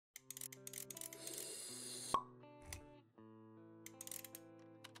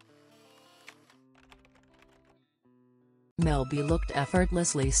Mel B looked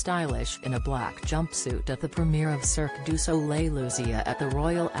effortlessly stylish in a black jumpsuit at the premiere of Cirque Du Soleil Lucia at the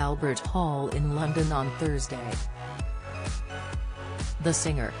Royal Albert Hall in London on Thursday. The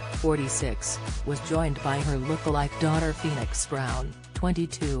singer, 46, was joined by her lookalike daughter Phoenix Brown,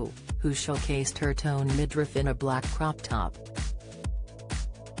 22, who showcased her toned midriff in a black crop top.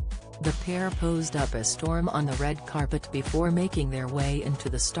 The pair posed up a storm on the red carpet before making their way into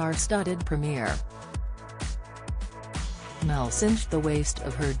the star-studded premiere. Mel cinched the waist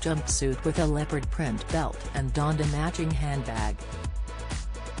of her jumpsuit with a leopard print belt and donned a matching handbag.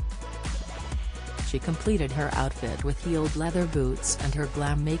 She completed her outfit with heeled leather boots, and her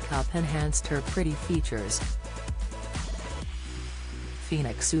glam makeup enhanced her pretty features.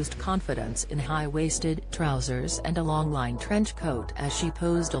 Phoenix oozed confidence in high-waisted trousers and a long-line trench coat as she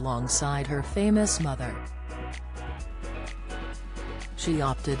posed alongside her famous mother. She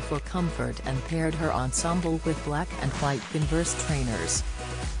opted for comfort and paired her ensemble with black and white Converse trainers.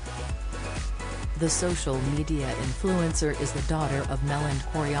 The social media influencer is the daughter of Mel and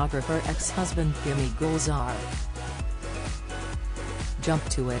choreographer ex-husband Gimme Gulzar. Jump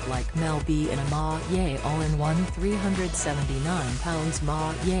to it like Mel B in a Maille all-in-one 379 pounds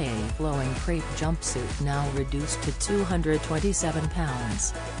Maille flowing crepe jumpsuit now reduced to 227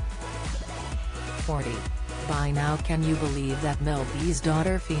 pounds. 40. By now, can you believe that Mel B's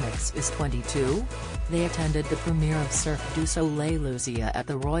daughter Phoenix is 22? They attended the premiere of Cirque Du Soleil Lucia at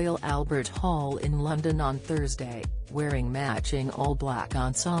the Royal Albert Hall in London on Thursday, wearing matching all-black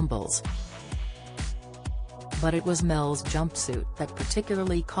ensembles. But it was Mel's jumpsuit that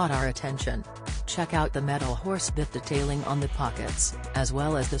particularly caught our attention. Check out the metal horsebit detailing on the pockets, as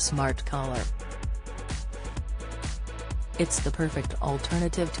well as the smart collar. It's the perfect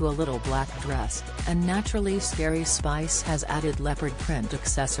alternative to a little black dress, and naturally Scary Spice has added leopard print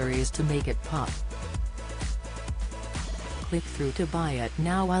accessories to make it pop. Click through to buy it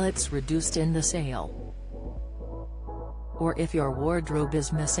now while it's reduced in the sale. Or if your wardrobe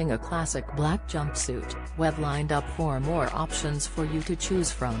is missing a classic black jumpsuit, we've lined up 4 more options for you to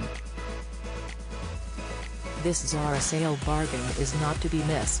choose from. This Zara sale bargain is not to be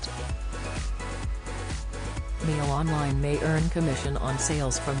missed. Mail Online may earn commission on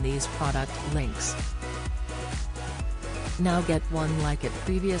sales from these product links. Now get one like it.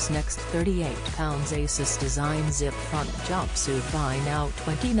 Previous next £38 ASOS design zip front jumpsuit buy now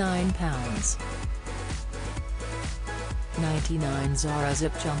 £29. 99 Zara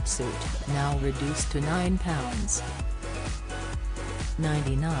zip jumpsuit, now reduced to £9.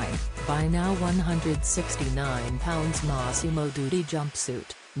 99, buy now £169 Massimo Dutti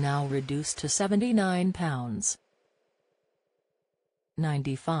jumpsuit, now reduced to £79.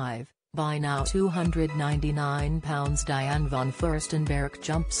 95, buy now £299 Diane von Furstenberg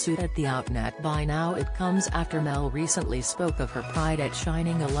jumpsuit at the Outnet. Buy now. It comes after Mel recently spoke of her pride at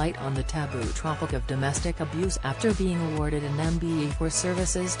shining a light on the taboo topic of domestic abuse after being awarded an MBE for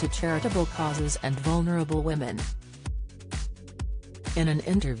services to charitable causes and vulnerable women. In an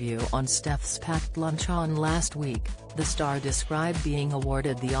interview on Steph's Packed Lunch on last week, the star described being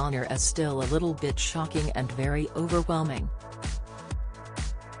awarded the honor as still a little bit shocking and very overwhelming.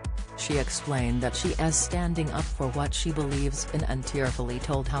 She explained that she is standing up for what she believes in and tearfully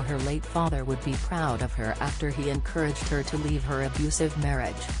told how her late father would be proud of her after he encouraged her to leave her abusive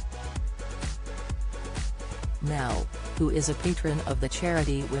marriage. Mel, who is a patron of the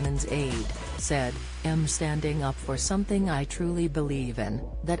charity Women's Aid, said, "I'm standing up for something I truly believe in,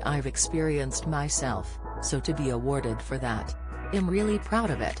 that I've experienced myself, so to be awarded for that, I'm really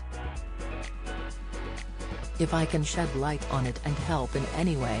proud of it. If I can shed light on it and help in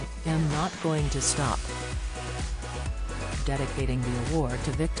any way, I'm not going to stop." Dedicating the award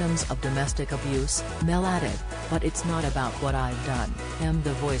to victims of domestic abuse, Mel added, "But it's not about what I've done, I'm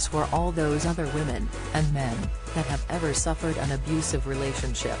the voice for all those other women, and men, that have ever suffered an abusive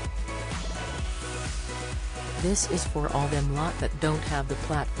relationship. This is for all them lot that don't have the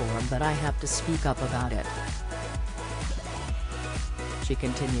platform that I have to speak up about it." She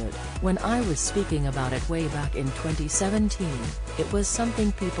continued, "When I was speaking about it way back in 2017, it was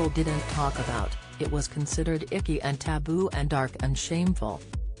something people didn't talk about, it was considered icky and taboo and dark and shameful.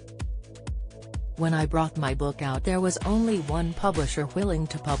 When I brought my book out, there was only one publisher willing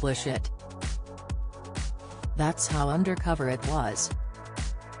to publish it. That's how undercover it was.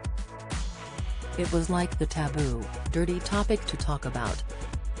 It was like the taboo, dirty topic to talk about.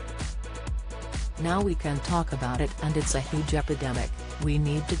 Now we can talk about it, and it's a huge epidemic. We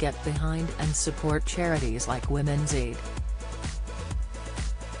need to get behind and support charities like Women's Aid."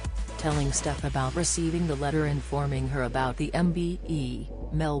 Telling Steph about receiving the letter informing her about the MBE,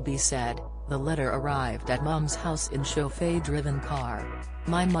 Mel B said, The letter arrived at Mum's house in chauffeur-driven car.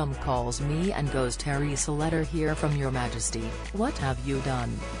 My mum calls me and goes, "Teresa, letter here from your majesty." "What have you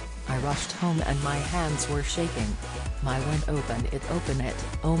done?" I rushed home and my hands were shaking. My "When open it,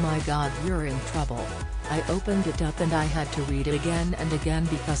 oh my God, you're in trouble." I opened it up and I had to read it again and again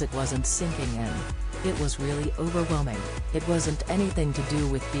because it wasn't sinking in. It was really overwhelming. It wasn't anything to do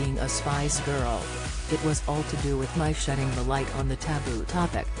with being a Spice Girl. It was all to do with my shedding the light on the taboo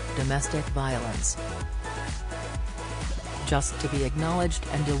topic, domestic violence. Just to be acknowledged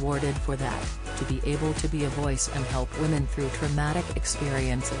and awarded for that, to be able to be a voice and help women through traumatic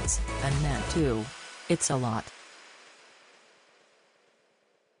experiences, and men too. It's a lot.